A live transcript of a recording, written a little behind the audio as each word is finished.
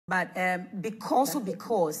But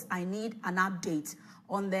because I need an update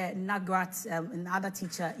on the NAGRAT and other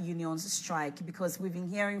teacher unions strike, because we've been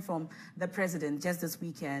hearing from the president just this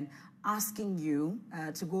weekend asking you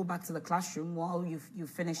to go back to the classroom while you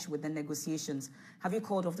finish with the negotiations. Have you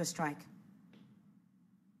called off the strike?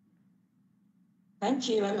 Thank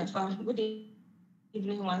you, Emma. Good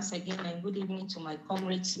evening once again, and good evening to my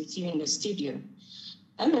comrades with you in the studio.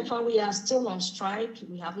 Emma, we are still on strike.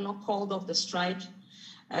 We have not called off the strike.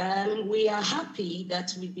 We are happy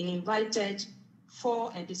that we've been invited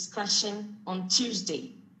for a discussion on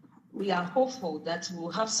Tuesday. We are hopeful that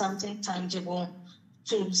we'll have something tangible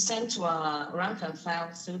to send to our rank and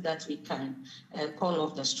file so that we can call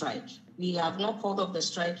off the strike. We have not called off the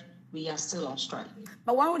strike. We are still on strike.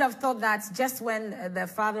 But one would have thought that just when the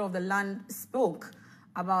father of the land spoke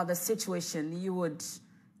about the situation,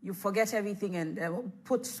 you forget everything and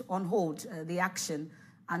put on hold the action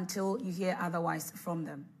until you hear otherwise from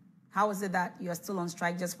them. How is it that you are still on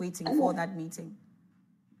strike, just waiting for that meeting?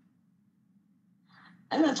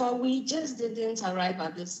 And we just didn't arrive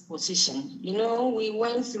at this position. You know, we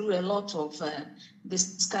went through a lot of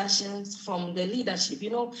discussions from the leadership.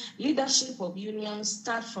 You know, leadership of unions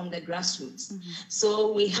start from the grassroots.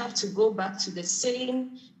 So we have to go back to the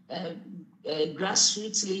same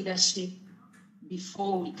grassroots leadership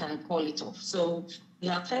before we can call it off. So we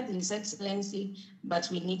have heard His Excellency, but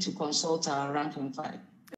we need to consult our rank and file.